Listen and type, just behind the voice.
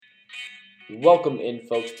Welcome in,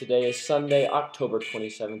 folks. Today is Sunday, October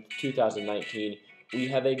 27th, 2019. We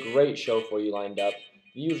have a great show for you lined up.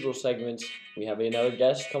 The usual segments. We have another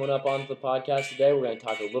guest coming up on the podcast today. We're going to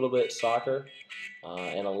talk a little bit soccer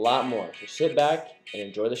and a lot more. So sit back and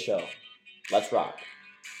enjoy the show. Let's rock.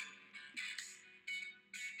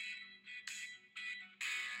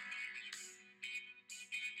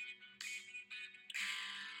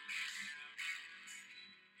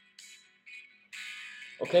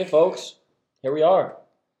 Okay, folks, here we are.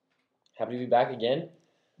 Happy to be back again.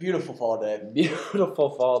 Beautiful fall day.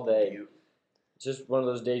 Beautiful fall day. It's just one of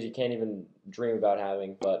those days you can't even dream about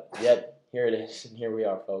having, but yet here it is, and here we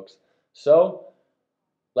are, folks. So,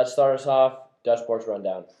 let's start us off. Dutch Sports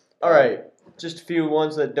Rundown. All right, just a few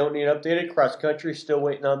ones that don't need updated. Cross country, still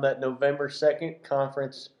waiting on that November 2nd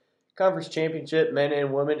conference championship, men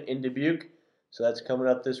and women in Dubuque. So that's coming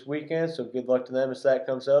up this weekend, so good luck to them as that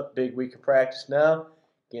comes up. Big week of practice now,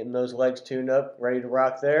 getting those legs tuned up, ready to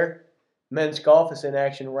rock there. Men's golf is in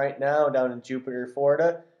action right now down in Jupiter,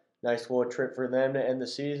 Florida. Nice little trip for them to end the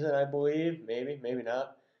season, I believe. Maybe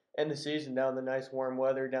not. End the season down in the nice warm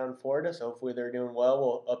weather down in Florida, so hopefully they're doing well.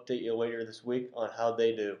 We'll update you later this week on how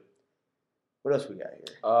they do. What else we got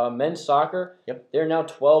here? Men's soccer. Yep. They're now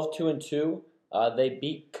 12-2-2. They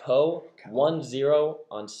beat Co 1-0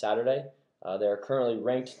 on Saturday. They are currently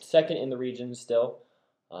ranked second in the region still,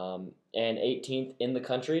 and 18th in the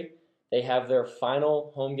country. They have their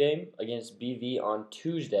final home game against BV on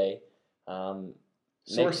Tuesday.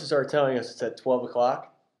 Sources are telling us it's at 12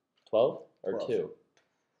 o'clock. 12 or 12. 2?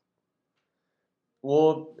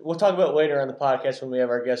 We'll talk about it later on the podcast when we have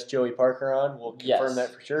our guest Joey Parker on. We'll confirm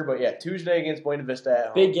that for sure. But yeah, Tuesday against Buena Vista at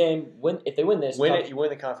home. Big game. If they win this, you win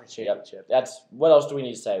the conference championship. Yep. That's what else do we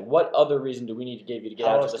need to say? What other reason do we need to give you to get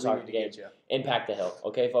out to the soccer game and pack the hill?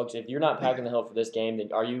 Okay, folks. If you're not packing the hill for this game, then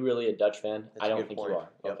are you really a Dutch fan? That's I don't think point. you are.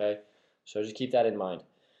 Yep. Okay, so just keep that in mind.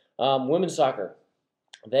 Women's soccer.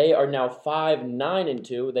 They are now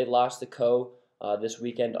 5-9-2. They lost to Co this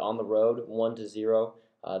weekend on the road, 1-0.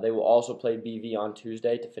 They will also play BV on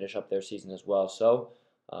Tuesday to finish up their season as well. So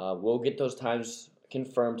we'll get those times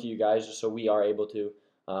confirmed to you guys just so we are able to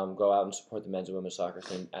go out and support the men's and women's soccer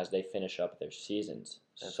team as they finish up their seasons.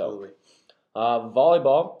 Absolutely. So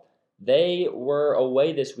volleyball, they were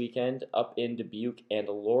away this weekend up in Dubuque and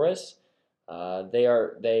Loris.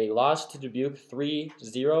 They lost to Dubuque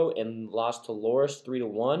 3-0 and lost to Loris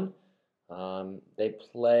 3-1. They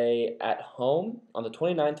play at home on the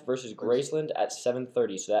 29th versus Graceland at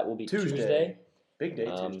 7:30. So that will be Tuesday. Big day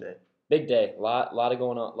Tuesday. Big day. Lot of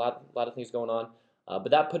going on. Lot of things going on.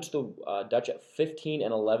 But that puts the Dutch at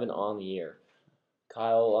 15-11 on the year.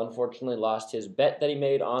 Kyle unfortunately lost his bet that he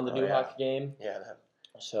made on the hockey game. Yeah.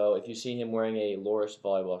 So if you see him wearing a Loris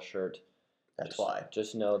volleyball shirt, that's why.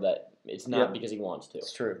 Just know that it's not because he wants to.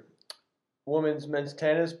 It's true. Women's, men's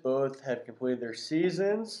tennis both have completed their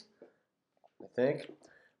seasons. I think.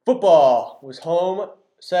 Football was home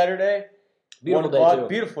Saturday.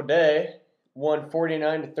 Beautiful day. Won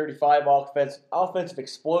 49-35 offensive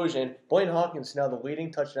explosion. Blaine Hawkins is now the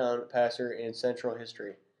leading touchdown passer in Central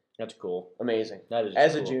history. That's cool. Amazing. That is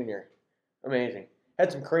as cool. A junior. Amazing.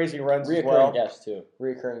 Had some crazy runs as well. Reoccurring guest too.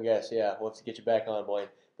 Reoccurring guest, yeah. We'll have to get you back on, Blaine.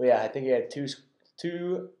 But yeah, I think he had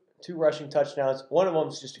two rushing touchdowns. One of them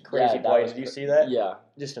was just a crazy play. Did you see that? Yeah.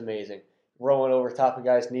 Just amazing. Rolling over top of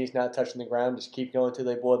guys' knees, not touching the ground. Just keep going until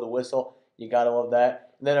they blow the whistle. You got to love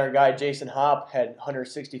that. And then our guy, Jason Hop, had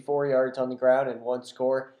 164 yards on the ground and 1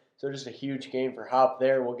 score. So just a huge game for Hop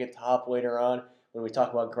there. We'll get to Hop later on when we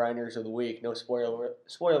talk about Grinders of the Week. No spoiler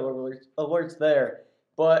alerts there.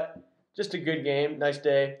 But just a good game. Nice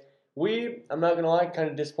day. I'm not going to lie, kind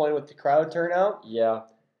of disappointed with the crowd turnout. Yeah.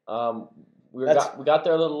 We got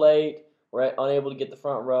there a little late. We're unable to get the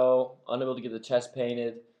front row, unable to get the chest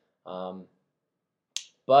painted.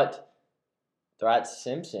 But they're at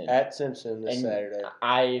Simpson. At Simpson this Saturday.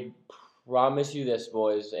 I promise you this,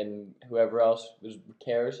 boys, and whoever else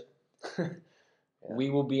cares, yeah. We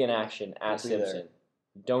will be in action at Simpson.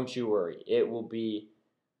 Don't you worry. It will be.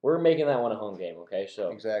 We're making that one a home game, okay?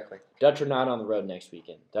 So exactly. Dutch are not on the road next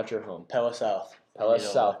weekend. Dutch are home. Pella South.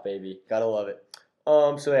 South, baby. Gotta love it.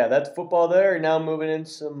 So yeah, that's football there. Now moving in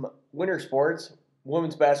some winter sports.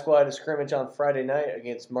 Women's basketball had a scrimmage on Friday night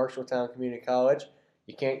against Marshalltown Community College.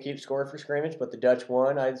 You can't keep score for scrimmage, but the Dutch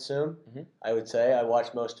won, I'd assume. Mm-hmm. I would say. I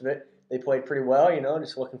watched most of it. They played pretty well,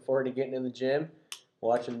 just looking forward to getting in the gym,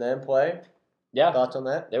 watching them play. Yeah. Thoughts on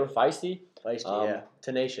that? They were feisty. Yeah.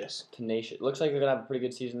 Tenacious. Looks like they're going to have a pretty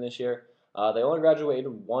good season this year. They only graduated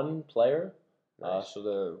 1 player, nice. So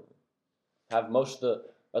they have most of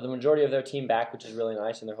the majority of their team back, which is really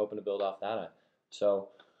nice, and they're hoping to build off that. So,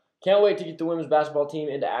 Can't wait to get the women's basketball team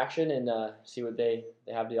into action and see what they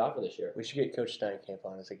have to offer this year. We should get Coach Steinkamp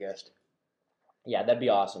on as a guest. Yeah, that'd be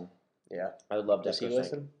awesome. Yeah. I would love to. Does he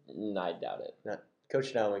listen? I doubt it. No.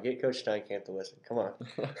 Coach Downway, get Coach Steinkamp to listen. Come on.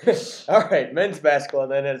 All right, men's basketball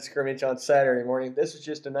then at a scrimmage on Saturday morning. This was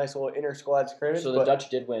just a nice little inter-squad scrimmage. So the Dutch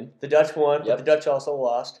did win. The Dutch won, Yep. but the Dutch also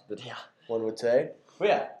lost, Yeah. one would say. But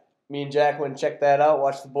yeah, me and Jack went and checked that out,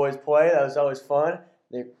 watched the boys play. That was always fun.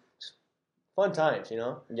 They're fun times, you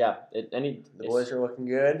know. Yeah. The boys are looking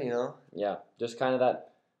good, you know. Yeah, just kind of that.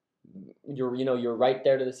 You're right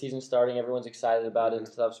there to the season starting. Everyone's excited about it and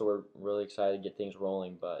stuff, so we're really excited to get things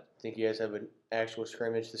rolling. But I think you guys have an actual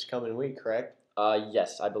scrimmage this coming week, correct?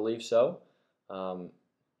 yes, I believe so. So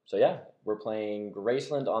yeah, we're playing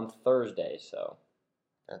Graceland on Thursday. So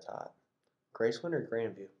That's hot. Graceland or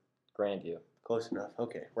Grandview? Grandview. Close enough.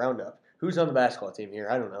 Okay, round up. Who's on the basketball team here?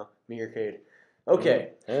 I don't know. Me or Cade?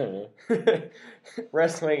 Okay.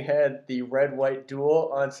 Wrestling had the red-white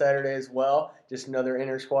duel on Saturday as well. Just another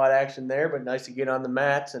inter-squad action there, but nice to get on the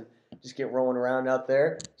mats and just get rolling around out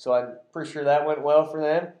there. So I'm pretty sure that went well for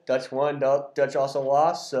them. Dutch won. Dutch also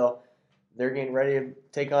lost, so they're getting ready to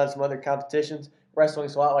take on some other competitions.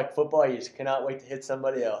 Wrestling's a lot like football. You just cannot wait to hit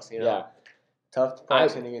somebody else, you know? Yeah. Tough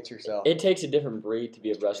practicing against yourself. It takes a different breed to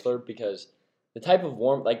be a wrestler because the type of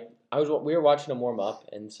we were watching them warm up,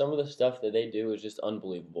 and some of the stuff that they do is just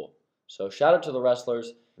unbelievable. So shout out to the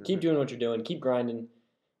wrestlers. Keep doing what you're doing. Keep grinding,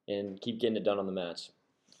 and keep getting it done on the mats.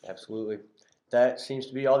 Absolutely. That seems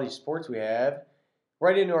to be all these sports we have.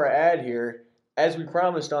 Right into our ad here. As we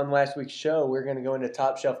promised on last week's show, we're going to go into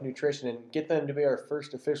Top Shelf Nutrition and get them to be our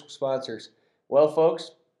first official sponsors. Well,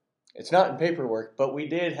 folks, it's not in paperwork, but we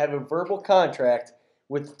did have a verbal contract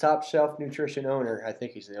with the Top Shelf Nutrition owner. I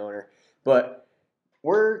think he's the owner. But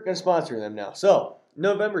we're going to sponsor them now. So,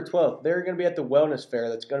 November 12th, they're going to be at the Wellness Fair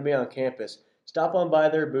that's going to be on campus. Stop on by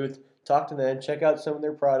their booth, talk to them, check out some of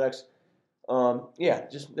their products. They're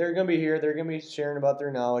going to be here. They're going to be sharing about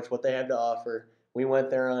their knowledge, what they have to offer. We went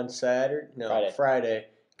there on Friday.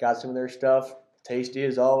 Got some of their stuff. Tasty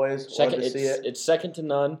as always. Love to see it. It's second to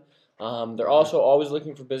none. They're also always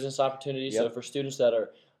looking for business opportunities. Yep. So for students that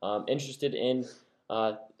are interested in,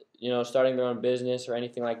 starting their own business or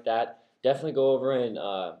anything like that, definitely go over and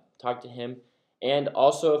talk to him. And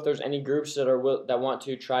also, if there's any groups that want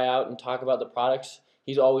to try out and talk about the products,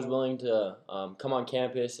 he's always willing to come on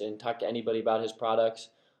campus and talk to anybody about his products.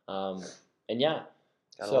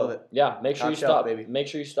 Love it. Yeah, make sure Top you Shelf, stop. baby. Make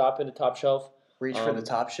sure you stop into Top Shelf. Reach for the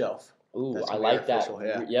top shelf. Ooh, That's I gonna be like that. official,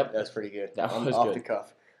 yeah. Yep, That's pretty good. That was off good. the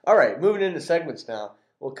cuff. All right, moving into segments now.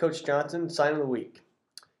 Well, Coach Johnson, sign of the week.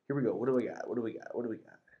 Here we go. What do we got?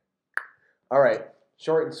 All right,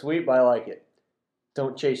 short and sweet, but I like it.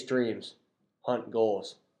 Don't chase dreams, hunt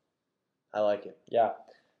goals. I like it. Yeah.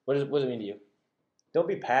 What does it mean to you? Don't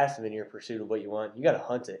be passive in your pursuit of what you want. You got to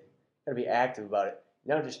hunt it. You got to be active about it.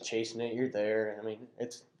 You're not just chasing it. You're there. I mean,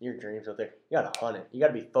 it's your dreams out there. You got to hunt it. You got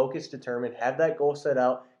to be focused, determined, have that goal set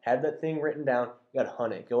out, have that thing written down. You got to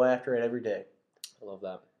hunt it. Go after it every day. I love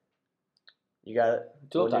that. You got it?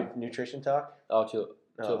 Tulip time. Nutrition talk? Oh, tulip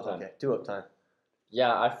time. Okay. Tulip time.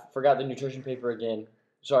 Yeah, I forgot the nutrition paper again.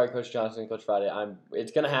 Sorry, Coach Johnson, Coach Friday.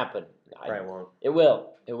 It's gonna happen. Probably won't. It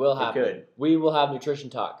will. It will happen. could. We will have nutrition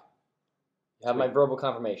talk. You have my verbal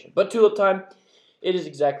confirmation. But tulip time. It is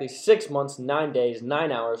exactly 6 months, 9 days,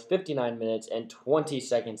 9 hours, 59 minutes, and 20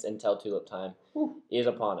 seconds until tulip time is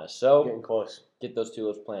upon us. So Getting close. get those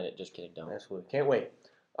tulips planted. Just kidding, don't. Absolutely. Can't wait.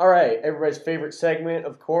 All right. Everybody's favorite segment,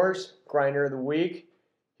 of course, Grinder of the Week.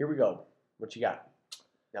 Here we go. What you got?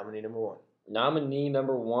 Nominee number one. Nominee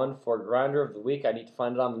number one for Grinder of the Week. I need to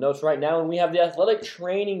find it on the notes right now. And we have the athletic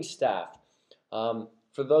training staff. For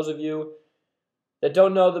those of you that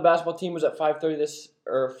don't know, the basketball team was at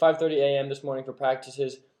 5:30 a.m. this morning for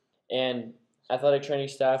practices, and athletic training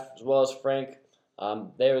staff as well as Frank,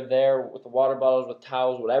 they are there with the water bottles, with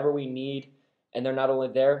towels, whatever we need, and they're not only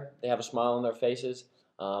there, they have a smile on their faces,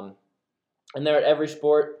 and they're at every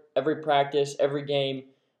sport, every practice, every game,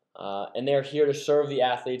 and they're here to serve the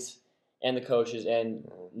athletes and the coaches, and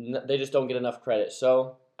they just don't get enough credit.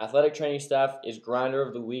 So, athletic training staff is Grinder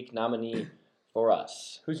of the Week nominee for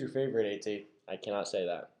us. Who's your favorite, AT? I cannot say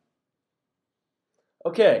that.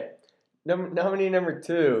 Okay. Nominee number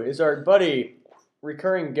two is our buddy,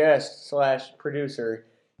 recurring guest / producer,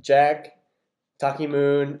 Jack Taki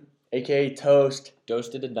Moon, a.k.a. Toast.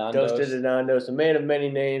 Toasted Dondos, a man of many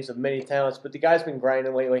names, of many talents, but the guy's been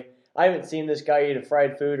grinding lately. I haven't seen this guy eat a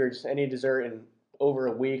fried food or just any dessert in over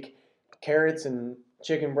a week. Carrots and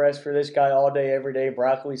chicken breast for this guy all day, every day.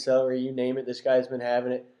 Broccoli, celery, you name it. This guy's been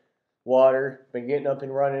having it. Water, been getting up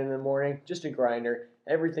and running in the morning. Just a grinder.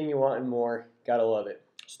 Everything you want and more. Gotta love it.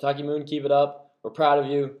 Just Tucky Moon, keep it up. We're proud of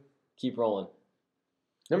you. Keep rolling.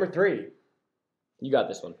 Number 3, You got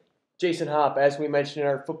this one. Jason Hopp, as we mentioned in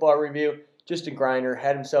our football review, just a grinder,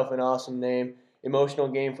 had himself an awesome name. Emotional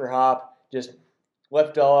game for Hopp, just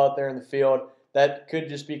left it all out there in the field. That could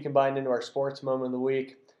just be combined into our sports moment of the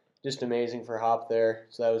week. Just amazing for Hopp there,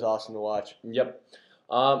 so that was awesome to watch. Yep.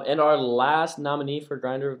 And our last nominee for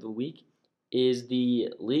Grinder of the Week is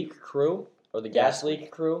the leak crew, or the gas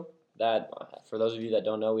leak crew. That, for those of you that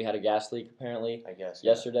don't know, we had a gas leak apparently I guess.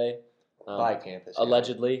 yesterday. By campus.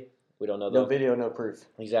 Allegedly. We don't know No though. video, no proof.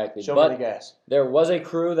 Exactly. Show but me the gas. there was a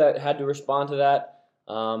crew that had to respond to that.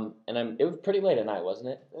 It was pretty late at night, wasn't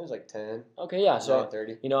it? It was like 10, Okay, yeah. So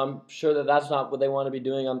 9:30. I'm sure that that's not what they want to be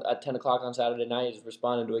doing at 10 o'clock on Saturday night, is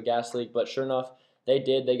responding to a gas leak. But sure enough, they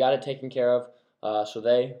did. They got it taken care of. So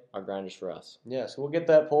they are grinders for us. Yeah, so we'll get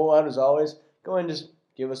that poll out as always. Go ahead and just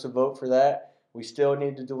give us a vote for that. We still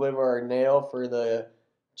need to deliver our nail for the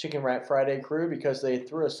Chicken Wrap Friday crew because they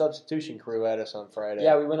threw a substitution crew at us on Friday.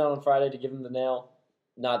 Yeah, we went out on Friday to give them the nail.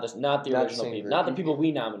 Not the Not the original same people. group. Not the people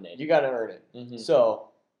we nominated. You got to earn it. Mhm. So,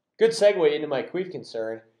 good segue into my queef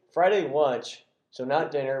concern. Friday lunch, so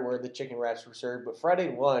not dinner where the chicken wraps were served, but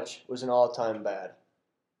Friday lunch was an all-time bad.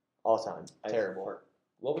 All-time. Terrible.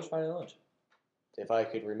 What was Friday lunch? If I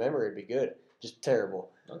could remember, it'd be good. Just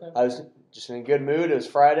terrible. Okay. I was just in a good mood. It was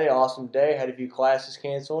Friday, awesome day. Had a few classes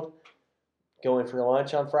canceled. Going for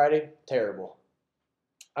lunch on Friday, terrible.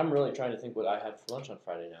 I'm really trying to think what I had for lunch on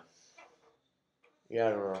Friday now. Yeah, I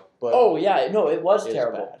don't know. But, Oh, yeah. No, it was It was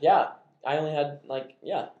terrible. bad. Yeah. I only had,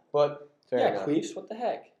 but fair enough. queefs. What the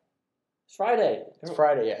heck? It's Friday. It's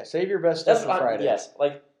Friday, yeah. Save your best stuff That's for Friday. Yes.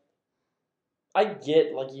 I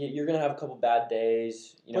get, you're going to have a couple bad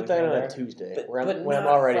days. Put that here on and a there. Tuesday But, when but I'm not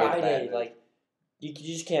already in a Friday. bad mood. You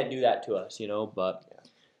just can't do that to us, but.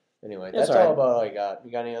 Anyway, That's that's all all right. about all I got.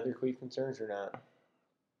 You got any other queef concerns or not?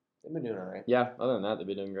 They've been doing all right. Yeah, other than that, they've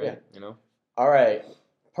been doing great, All right.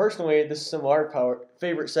 Personally, this is some of our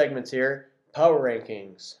favorite segments here. Power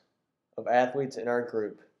rankings of athletes in our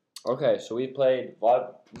group. Okay, so we played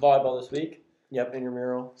volleyball this week, Yep,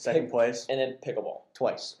 intramural, second place, and then pickleball.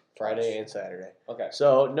 twice, Friday and Saturday. Okay.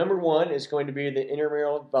 So, number 1 is going to be the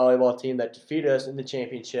intramural volleyball team that defeated us in the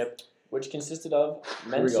championship. Which consisted of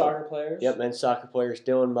we men's go. soccer players. Yep, men's soccer players,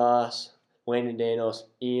 Dylan Moss, Landon Daniels,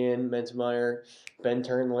 Ian Mentemeyer, Ben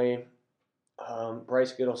Turnley,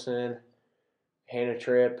 Bryce Gittleson, Hannah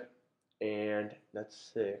Tripp, and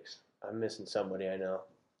that's 6. I'm missing somebody I know.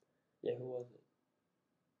 Yeah, who was it?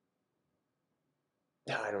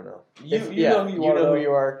 I don't know. You know who you are. know though. who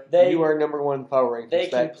you are. They- you are number 1 power rankings. They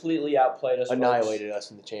that completely outplayed us. folks. annihilated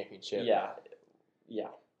us in the championship. Yeah.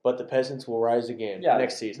 But the peasants will rise again Yeah.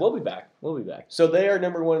 next season. We'll be back. So they are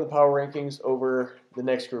number 1 in the power rankings over the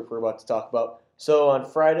next group we're about to talk about. So on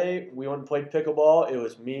Friday, we went and played pickleball. It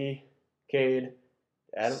was me, Cade,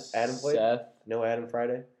 Adam played? Seth. No Adam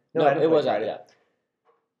Friday? No, Adam it played was Friday. Yeah.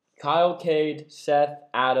 Kyle, Cade, Seth,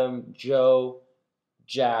 Adam, Joe,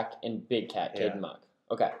 Jack, and Big Cat, Cade Yeah. and Muck.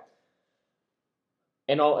 Okay.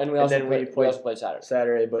 And we And also then we we also played Saturday.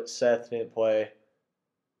 Saturday, but Seth didn't play.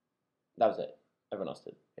 That was it. Everyone else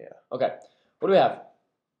did. Yeah. Okay. What do we have?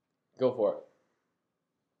 Go for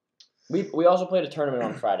it. We also played a tournament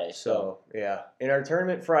on Friday. So, yeah. In our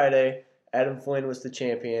tournament Friday, Adam Flynn was the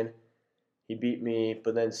champion. He beat me,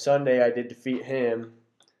 but then Sunday I did defeat him.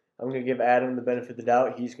 I'm going to give Adam the benefit of the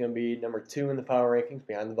doubt. He's going to be number 2 in the power rankings,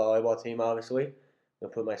 behind the volleyball team, obviously. I'm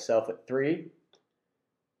going to put myself at 3.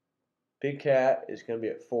 Big Cat is going to be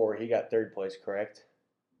at 4. He got 3rd place, correct?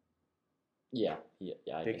 Yeah.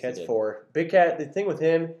 I Big guess Cat's he did. 4. Big Cat, the thing with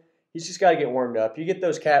him, he's just got to get warmed up. You get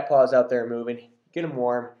those cat paws out there moving, get him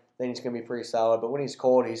warm, then he's going to be pretty solid. But when he's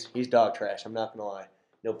cold, he's dog trash. I'm not going to lie.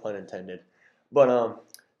 No pun intended. But,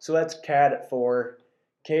 so that's Cat at 4.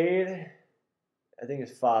 Cade, I think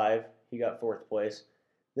it's 5. He got 4th place.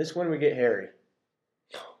 This one we get hairy.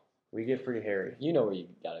 We get pretty hairy. You know where you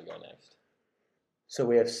gotta go next. So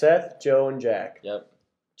we have Seth, Joe, and Jack. Yep.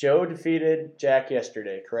 Joe defeated Jack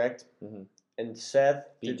yesterday, correct? Mhm. And Seth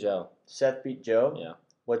Beat Joe. Seth beat Joe? Yeah.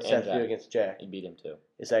 What'd And Seth do Jack. against Jack? He beat him too.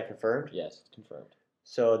 Is that confirmed? Yes, it's confirmed.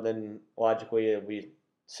 So then logically it'll be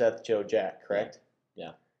Seth, Joe, Jack, correct?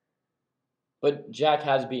 But Jack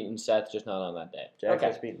has beaten Seth, just not on that day. Jack okay.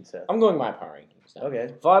 has beaten Seth. I'm going my power rankings now.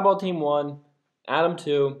 Okay, Volleyball team 1, Adam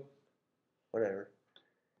 2. whatever.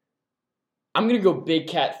 I'm gonna go Big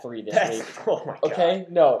Cat 3 this week. Oh my god. Okay?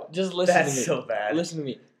 No, just listen to me. That's so bad. Listen to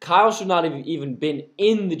me. Kyle should not have even been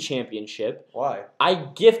in the championship. Why? I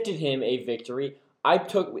gifted him a victory.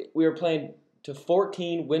 We were playing to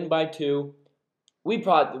 14, win by 2.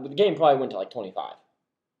 The game probably went to like 25.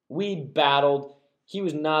 We battled. He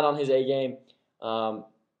was not on his A game.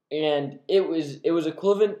 and it was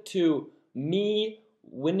equivalent to me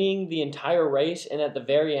winning the entire race, and at the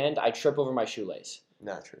very end, I trip over my shoelace.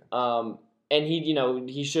 Not true. And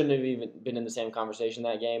he shouldn't have even been in the same conversation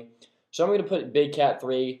that game. So I'm going to put Big Cat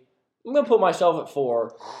 3. I'm going to put myself at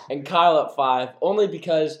 4 and Kyle at 5, only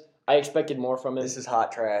because I expected more from him. This is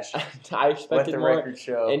hot trash. I expected Let the more, record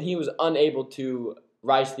show. and he was unable to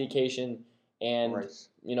rise to the occasion and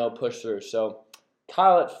push through. So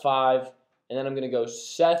Kyle at 5, and then I'm going to go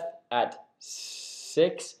Seth at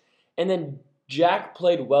 6, and then Jack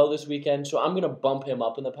played well this weekend, so I'm going to bump him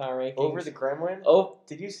up in the power rankings. Over the Gremlin? Oh,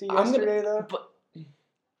 did you see yesterday, though? But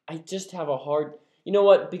I just have a hard... You know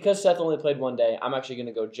what? Because Seth only played one day, I'm actually going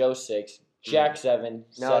to go Joe 6, Jack 7,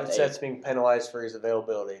 Now Seth 8. Seth's being penalized for his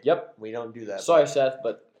availability. Yep. We don't do that. Sorry, Seth,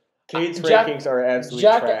 but... Cade's rankings are absolutely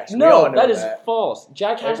trash. No, that is false.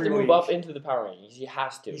 Jack has to move up into the power rankings. He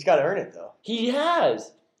has to. He's got to earn it, though. He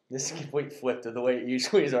has. This is a complete flip to the way it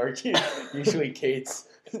usually is argued. Usually Cade's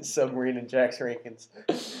Submarine and Jack's rankings.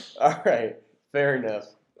 All right. Fair enough.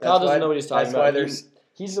 Kyle doesn't know what he's talking about. There's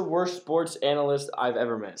He's the worst sports analyst I've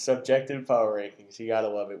ever met. Subjective power rankings. You got to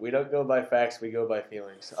love it. We don't go by facts. We go by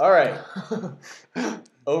feelings. All right.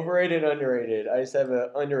 Overrated, underrated. I just have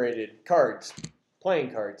a underrated cards.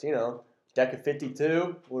 Playing cards, deck of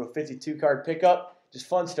 52, little 52 card pickup, just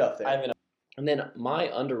fun stuff there. And then my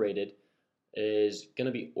underrated is going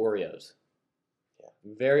to be Oreos. Yeah.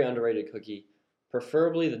 Very underrated cookie.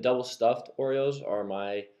 Preferably the double stuffed Oreos are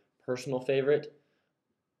my personal favorite.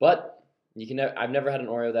 But I've never had an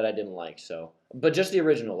Oreo that I didn't like. But just the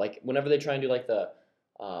original, like whenever they try and do like the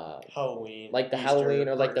Halloween, like the Easter, Halloween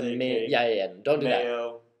or like the cake, yeah. Don't do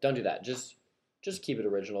mayo. that. Don't do that. Just keep it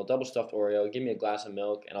original. Double stuffed Oreo. Give me a glass of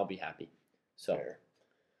milk, and I'll be happy. So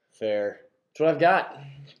fair. That's what I've got.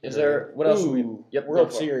 Is there what else?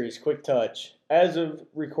 World Series, quick touch. As of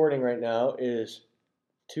recording right now, is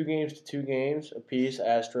 2 games to 2 games apiece.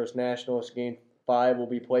 Astros Nationals Game 5 will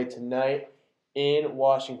be played tonight in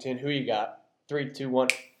Washington. Who you got? 3, 2, 1.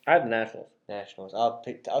 I have the Nationals. Nationals. I'll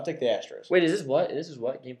take the Astros. Wait, is this what? This is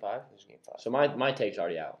what? Game 5? This is Game 5. So my take's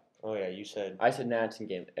already out. Oh yeah, you said. I said Nats in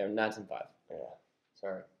 5. Yeah.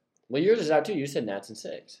 Sorry. Well, yours is out too. You said Nats in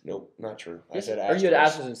 6. Nope, not true. I said Astros. Or you had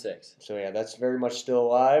Astros in 6. So yeah, that's very much still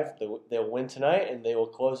alive. They'll win tonight, and they will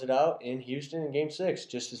close it out in Houston in Game 6,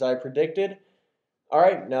 just as I predicted. All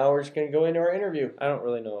right, now we're just gonna go into our interview. I don't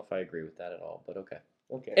really know if I agree with that at all, but okay.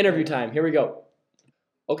 Okay. Interview time. Here we go.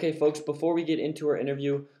 Okay, folks. Before we get into our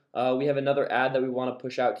interview, we have another ad that we want to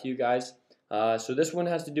push out to you guys. So this one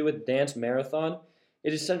has to do with Dance Marathon.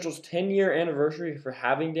 It is Central's 10-year anniversary for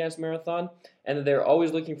having Dance Marathon, and they're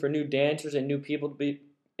always looking for new dancers and new people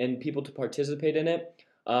to participate in it.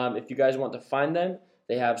 If you guys want to find them,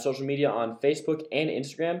 they have social media on Facebook and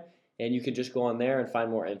Instagram, and you can just go on there and find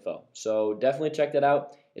more info. So definitely check that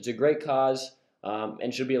out. It's a great cause,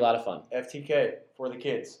 and should be a lot of fun. FTK for the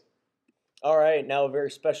kids. All right, now a very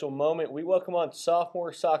special moment. We welcome on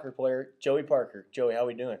sophomore soccer player Joey Parker. Joey, how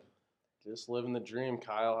we doing? Just living the dream,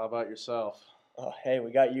 Kyle. How about yourself? Oh, hey,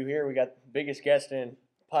 we got you here. We got the biggest guest in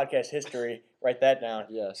podcast history. Write that down.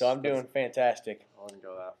 Yes. So I'm doing fantastic. I wouldn't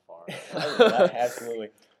go that far.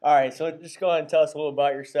 Absolutely. All right, so just go ahead and tell us a little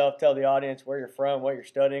about yourself. Tell the audience where you're from, what you're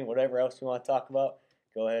studying, whatever else you want to talk about.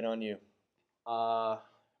 Go ahead on you.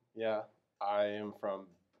 Yeah, I am from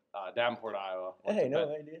Davenport, Iowa. Hey,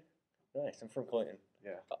 no idea. Nice. I'm from Clinton.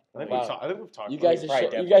 Yeah. I think we've talked You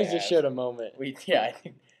about guys it. just shared a moment. I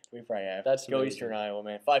think we probably have. That's Go amazing. Eastern Iowa,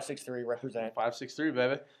 man. 563 represent. 563,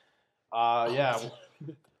 baby. Yeah.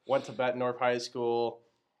 Went to Bettendorf High School.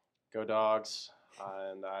 Go Dogs.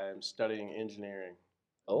 And I am studying engineering.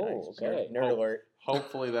 Oh, nice. okay. Nerd alert.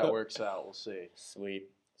 Hopefully that works out. We'll see. Sweet.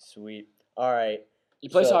 All right. You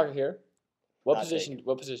play soccer here? What position do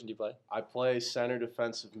you play? I play center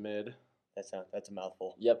defensive mid. That's a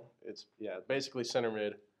mouthful. Yep. It's basically center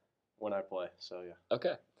mid when I play. So yeah.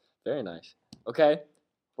 Okay. Very nice. Okay.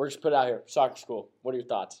 We're just put out here. Soccer school. What are your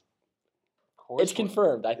thoughts? It's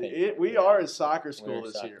confirmed, I think. We are a soccer school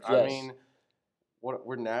this year. Yes. I mean,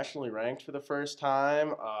 we're nationally ranked for the first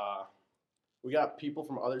time. We got people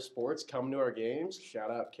from other sports coming to our games. Shout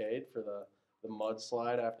out Cade for the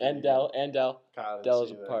mudslide after. And Dell. Kyle Dell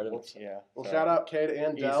is a part of it. Yeah. Well, shout out Cade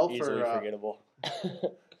and Dell easily for forgettable.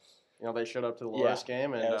 they showed up to the Loris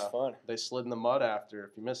game and that was fun. they slid in the mud after.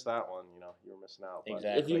 If you missed that one, you were missing out. But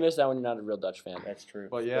Exactly. If you missed that one, you're not a real Dutch fan. That's true.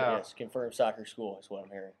 But yeah. Yes, confirmed soccer school is what I'm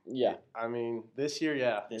hearing. Yeah. I mean, this year,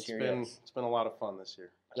 This year, it's been a lot of fun this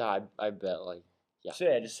year. Yeah, I bet. Yeah.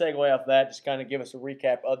 So just segue off that, just kind of give us a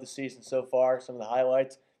recap of the season so far, some of the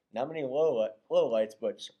highlights. Not many lowlights,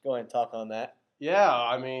 but just go ahead and talk on that. Yeah,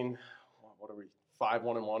 I mean, what are we?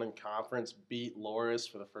 5-1-1 in conference, beat Loris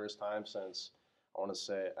for the first time since, I want to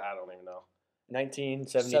say, I don't even know.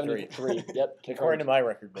 1973. 73. Yep. According to my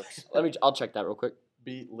record books. I'll check that real quick.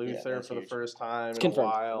 Beat Luther that's for the huge. first time It's in confirmed. a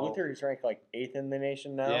while. Luther is ranked like 8th in the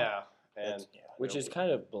nation now. Yeah, and Which is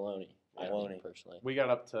kind of baloney. I Baloney. think, personally. we got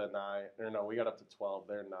up to 9, or no, we got up to 12.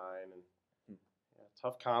 They're 9, and yeah,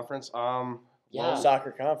 tough conference. Yeah.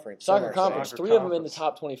 Soccer conference. Soccer some are conference. Soccer 3 of them in the conference.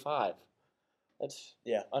 top 25. That's saying.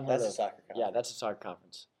 Yeah, Unheard that's a of. soccer conference. yeah. That's a soccer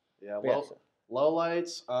conference. Yeah, But yeah, low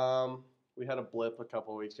lights. We had a blip a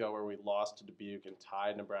couple of weeks ago where we lost to Dubuque and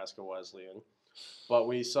tied Nebraska Wesleyan, but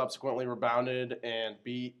we subsequently rebounded and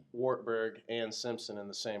beat Wartburg and Simpson in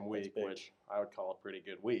the same week, big. which I would call a pretty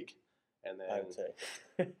good week. And I then would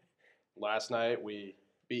say. last night we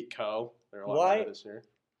beat Co. They're a lot Why- better this year.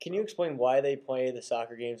 Can you explain why they play the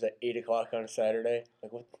soccer games at 8 o'clock on a Saturday?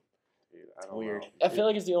 Like what? Dude, I don't weird. know. I feel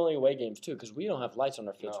like it's the only away games too, because we don't have lights on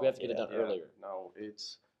our fields. No, we have to get it yeah, done earlier. No,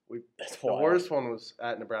 it's That's the wild. worst one was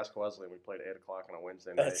at Nebraska Wesleyan. We played at 8 o'clock on a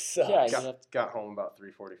Wednesday night. That sucks. Yeah, you got, have got home about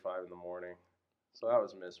 3:45 in the morning, so that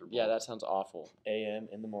was miserable. Yeah, that sounds awful. a.m.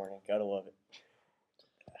 in the morning. Gotta love it.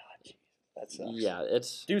 Ah, jeez. That sucks. Yeah,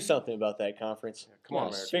 it's Do something about that conference. Yeah, come on, Yeah,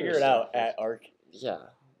 America. Figure it out at ARC. yeah.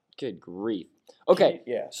 Good grief. Okay,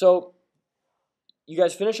 Yeah. so you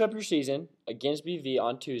guys finish up your season against BV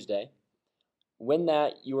on Tuesday. Win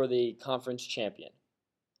that, you are the conference champion.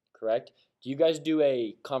 Correct? Do you guys do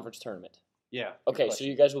a conference tournament? Yeah. Okay, so question.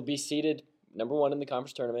 you guys will be seated number 1 in the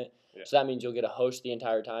conference tournament. Yeah. So that means you'll get a host the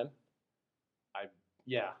entire time.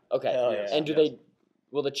 Yeah. Okay. Hell Yes. yeah. And do Yes. they?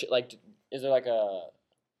 Will the is there like a?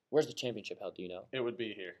 Where's the championship held? Do you know? It would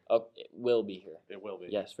be here. Oh, it will be here. It will be.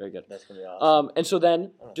 Yes, very good. That's gonna be awesome. And so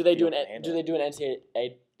then, I don't do they do feel an the handle. do they do an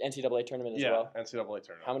NCAA tournament as Yeah. well? NCAA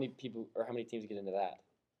tournament. How many people or how many teams get into that?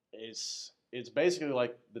 It's basically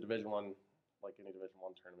like the Division One, like any Division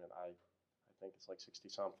One tournament. I think it's like 60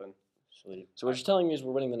 something. Sweet. So what you're telling me is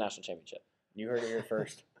we're winning the national championship. You heard it here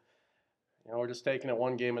first. You know, we're just taking it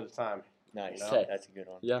one game at a time. Nice. Okay. That's a good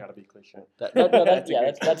one. Yeah. Gotta be cliche. That's a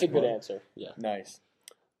good- That's a good answer. Yeah. Nice.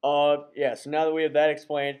 Yeah. So now that we have that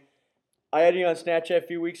explained, I had you on Snapchat a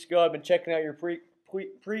few weeks ago. I've been checking out your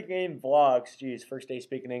pre-game vlogs. Jeez, first day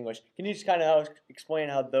speaking English. Can you just kind of explain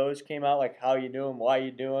how those came out, like how you do them, why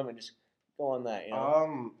you do them, and just go on that? You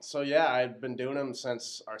know. So yeah, I've been doing them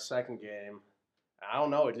since our second game. I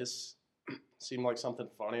don't know, it just seemed like something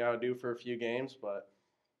funny I would do for a few games, but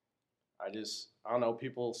I don't know,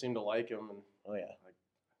 people seem to like them, and Oh yeah.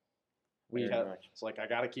 We Very much. it's like I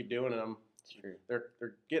got to keep doing them. It's true.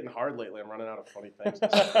 They're getting hard lately. I'm running out of funny things. to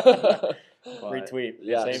say. Retweet.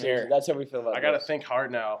 yeah. Same here. That's how we feel about. I got to this. think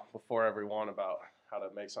hard now before every one about how to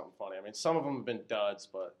make something funny. I mean, some of them have been duds,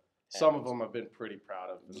 but some of them I've been pretty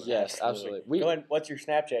proud of. in the Yes, past. absolutely. We Go ahead. What's your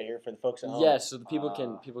Snapchat here for the folks at home? yes. So the people Uh,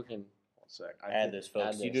 can One sec. I Add think- this,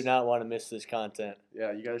 folks. Add You do this. not want to miss this content.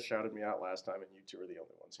 Yeah, you guys shouted me out last time, and you two are the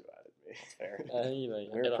only ones who added me. Fair.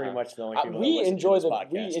 We're We're pretty much the only people. that we listen enjoy to this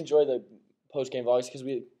we podcast. enjoy the post game vlogs because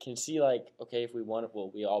we can see like okay if we won it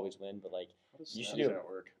well we always win but like How does You should Snapchat do it.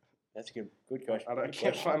 work? That's a good question. I Good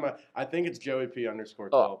can't question. find my. I think it's Joey P _12.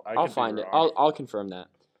 oh I I'll could be find it wrong. I'll confirm that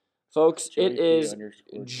folks Joey it P is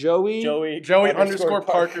underscore- Joey Joey underscore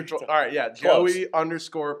Parker 12. All right, yeah, Close. Joey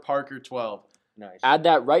underscore Parker 12. Nice. add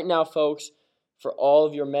that right now folks for all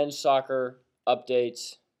of your men's soccer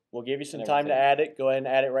updates. We'll give you some and time to everything. add it. Go ahead and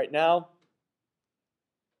add it right now.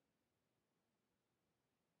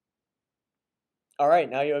 All right,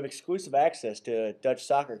 now you have exclusive access to Dutch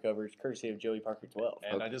soccer coverage courtesy of Joey Parker 12.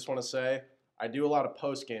 And Okay. I just want to say, I do a lot of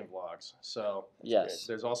post game vlogs. So Yes.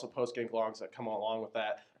 there's also post game vlogs that come along with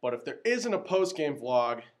that. But if there isn't a post game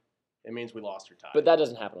vlog, it means we lost our tie. But that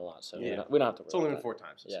doesn't happen a lot so Yeah. we don't have to worry it's only been about 4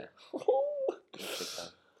 times this that. year. Yeah.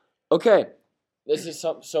 Okay, this is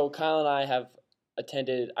so Kyle and I have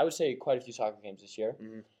attended I would say quite a few soccer games this year,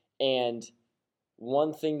 Mhm. and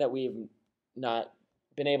one thing that we've not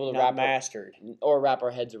been able to Not wrap mastered.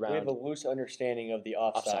 our heads We have around. a loose understanding of the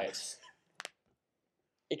offsides.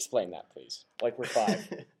 Explain that, please. Like we're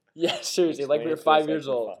 5. Yeah, seriously, like we were Explain it to us 5 years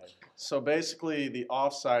we're old. 5. So basically, the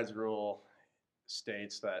offsides rule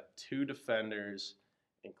states that 2 defenders,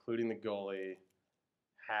 including the goalie,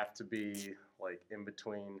 have to be like in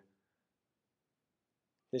between.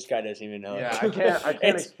 This guy doesn't even know. Yeah, it. I can't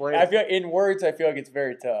It's- explain. I it. feel in words. I feel like it's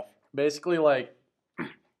very tough. Basically, like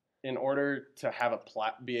in order to have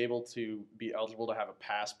be able to be eligible to have a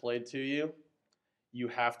pass played to you, you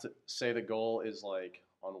have to say the goal is like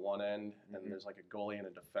on one end, Mhm. and there's like a goalie and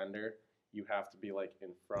a defender. You have to be like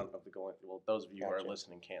in front of the goalie. Well, those of you who Gotcha. are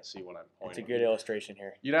listening can't see what I'm It's a pointing. good illustration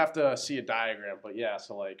here. You'd have to see a diagram, but yeah.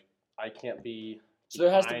 So like, I can't be So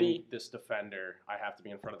there has to behind be. this defender. I have to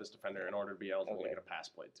be in front of this defender in order to be eligible to Okay. get a pass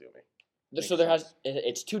played to me. So there has.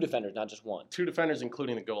 It's 2 defenders, not just 1. 2 defenders,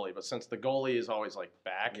 including the goalie. But since the goalie is always like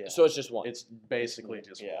back, Yeah. So it's just 1. it's basically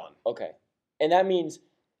just Yeah. one. Okay. And that means,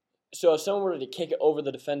 so if someone were to kick it over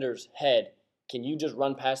the defender's head, can you just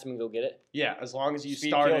run past him and go get it? Yeah, as long as you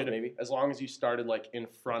Speed started, kills, baby. as long as you started like in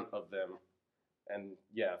front of them, and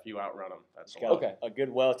yeah, if you outrun them, that's Got Okay. A good,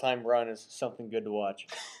 well-timed run is something good to watch.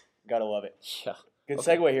 Gotta love it. Yeah. Good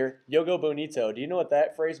Okay. segue here. Yogo Bonito. Do you know what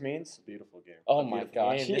that phrase means? a beautiful game. Oh A my beautiful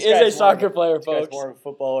gosh. game. He This is a guy's more of soccer player, This guy's folks. more of a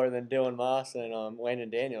footballer than Dylan Moss and Landon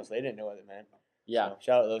Daniels. They didn't know it, man. Yeah. So,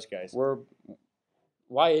 shout out to those guys.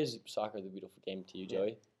 Why is soccer the beautiful game to you, Yeah.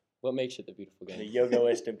 Joey? What makes it the beautiful The game?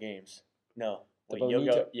 Yogoist of games. No. The Wait, Yogo.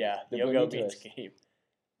 Bonito- Yeah. the Yogo means Bonitoist. game.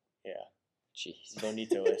 Yeah. Jeez.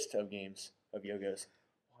 Bonitoist of games, of Yogos.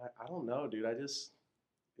 I don't know, dude. I just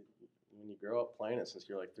when you grow up playing it since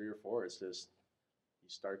you're like 3 or 4, it's just you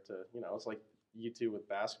start to, it's like you two with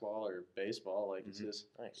basketball or baseball. Like it's Mhm. just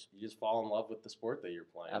Nice. you just fall in love with the sport that you're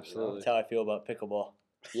playing. Absolutely. That's how I feel about pickleball.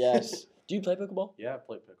 Yes. Do you play pickleball? Yeah, I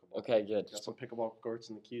play pickleball. Okay, good. Got some pickleball courts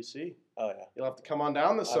in the QC. Oh, yeah. You'll have to come on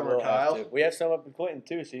down this I summer, will have Kyle. to. We have some up in Clinton,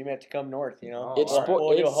 too, so you may have to come north, Oh, It's all right. sport- We'll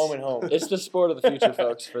do a it's- home and home. It's the sport of the future,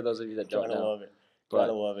 folks, for those of you that don't Gotta know. love it. But-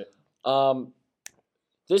 Gotta love it.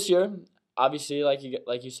 This year, obviously, like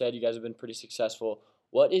you said, you guys have been pretty successful.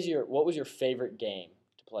 What was your favorite game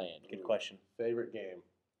to play in? Good question. Favorite game.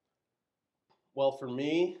 Well, for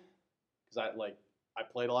me, because I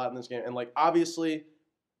played a lot in this game, and like obviously,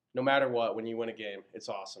 no matter what, when you win a game, it's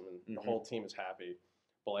awesome and the Mhm. whole team is happy.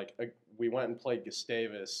 But like we went and played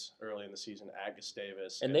Gustavus early in the season at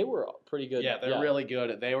Gustavus, And they were pretty good. yeah, they're really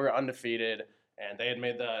good. They were undefeated, and they had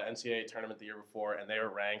made the NCAA tournament the year before, and they were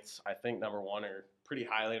ranked, I think, number 1 or pretty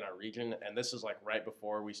highly in our region. And this is like right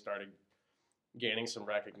before we started gaining some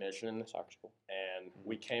recognition. Soccer school. And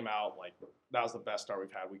we came out like that was the best start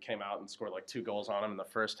we've had. We came out and scored like 2 goals on them in the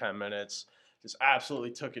first 10 minutes. Just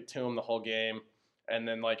absolutely took it to them the whole game. And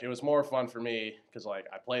then like it was more fun for me because like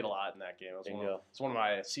I played a lot in that game. It's one of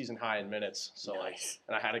my season high in minutes. So Nice.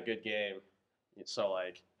 and I had a good game. So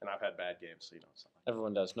like, and I've had bad games. So it's not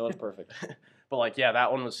Everyone does. No one's perfect. but like, yeah, that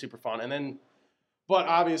one was super fun. And then, but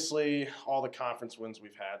obviously, all the conference wins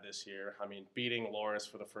we've had this year. I mean, beating Loris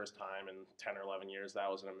for the first time in 10 or 11 years, that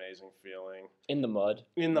was an amazing feeling. In the mud.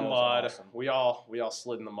 In the That was mud, awesome. we all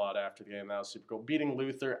slid in the mud after the game. That was super cool. Beating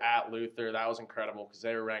Luther at Luther, that was incredible because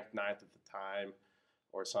they were ranked 9th at the time,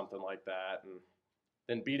 or something like that. And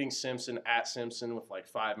then beating Simpson at Simpson with like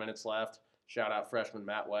 5 minutes left. Shout out freshman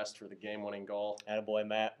Matt West for the game-winning goal. Attaboy,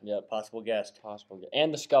 Matt. Yep. Possible guest. Possible.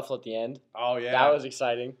 And the scuffle at the end. Oh yeah, That was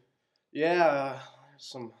exciting. yeah.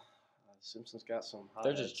 Some Simpsons got some.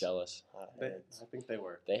 They're just jealous. I think they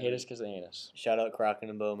were. They hate us because they ain't us. Shout out Crockett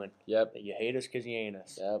and Bowman. Yep. You hate us because you ain't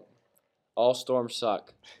us. Yep. All storms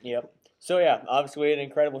suck. Yep. So, yeah, obviously we had an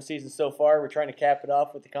incredible season so far. We're trying to cap it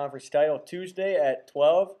off with the conference title Tuesday at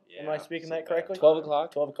 12. Am I Yeah, speaking it's that a correctly? bad 12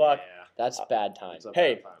 o'clock? 12 o'clock. Yeah, That's bad time. it's a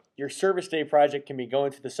Hey. bad time. Your service day project can be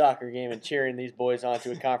going to the soccer game and cheering these boys on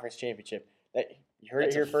to a conference championship. You heard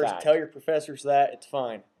That's it a here first. fact. Tell your professors that. It's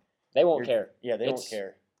fine. They won't You're- care. Yeah, they It's- won't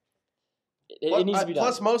care. It needs to be done.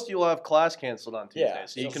 Plus, most of you will have class canceled on Tuesday, Yeah.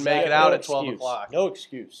 so you so can make it no out at 12 excuse. o'clock. No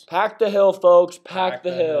excuse. Pack the hill, folks. Pack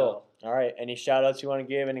the hill. All right. Any shout outs you want to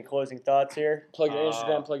give? Any closing thoughts here? Plug your Uh,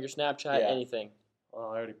 Instagram, plug your Snapchat, yeah. anything. Well,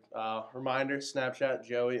 I already reminder: Snapchat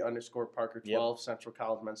Joey_Parker12 Central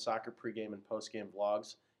College men's soccer pregame and postgame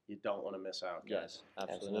vlogs. You don't want to miss out, guys. Yes,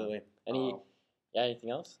 absolutely. Absolutely. Any? Um, Yeah. Anything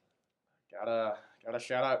else? gotta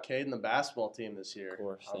shout out Cade and the basketball team this year. Of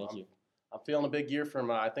course. Thank you. I'm feeling a big year from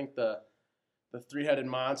I think the three-headed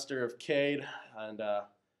monster of Cade and the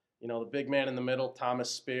big man in the middle, Thomas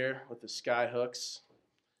Spear with his sky hooks,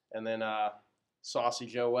 and then Saucy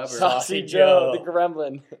Joe Weber. Saucy Joe. Joe, the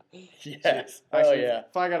Gremlin. Yes. Oh, Actually, yeah.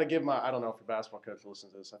 if I got to give I don't know if your basketball coach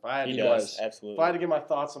listens to this. If I had He to He give my- does. does. Absolutely. if I had to give my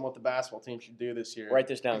thoughts on what the basketball team should do this year, Write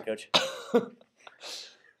this down, coach.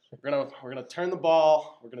 we're gonna turn the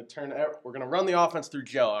ball. We're gonna run the offense through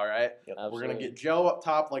Joe. All right. Yep. We're gonna Absolutely. get Joe up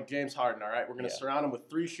top like James Harden. All right. We're gonna Yeah. surround him with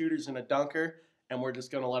 3 shooters and a dunker, and we're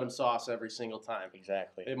just gonna let him sauce every single time.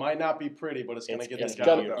 Exactly. It might not be pretty, but it's gonna get gonna the be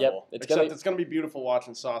job beautiful. done. Yep. It's Except gonna it's gonna be beautiful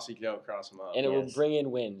watching Saucy Joe cross him up. and it will Yes. bring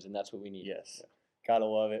in wins, and that's what we need. Yes. Gotta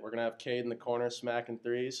love it. We're gonna have Cade in the corner smacking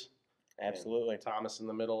threes. Absolutely. Thomas in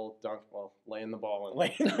the middle, laying the ball in.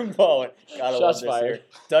 Laying the ball in. Gotta love Shots this fired. here.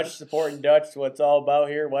 Dutch supporting Dutch is what it's all about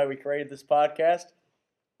here, why we created this podcast.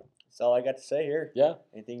 That's all I got to say here. Yeah.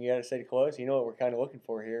 Anything you got to say to close? You know what we're kind of looking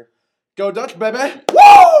for here. Go Dutch, baby! Yep.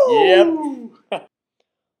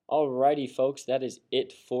 Alrighty, folks, that is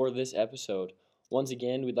it for this episode. Once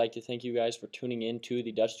again, we'd like to thank you guys for tuning in to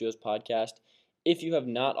the Dutch Duos podcast. If you have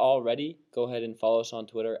not already, go ahead and follow us on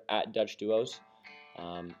Twitter at Dutch Duos.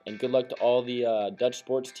 And good luck to all the Dutch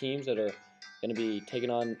sports teams that are going to be taking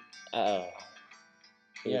on.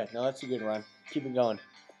 Yeah, no, that's a good run. Keep it going.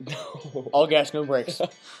 All gas, no brakes.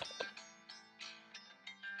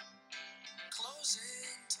 Close it.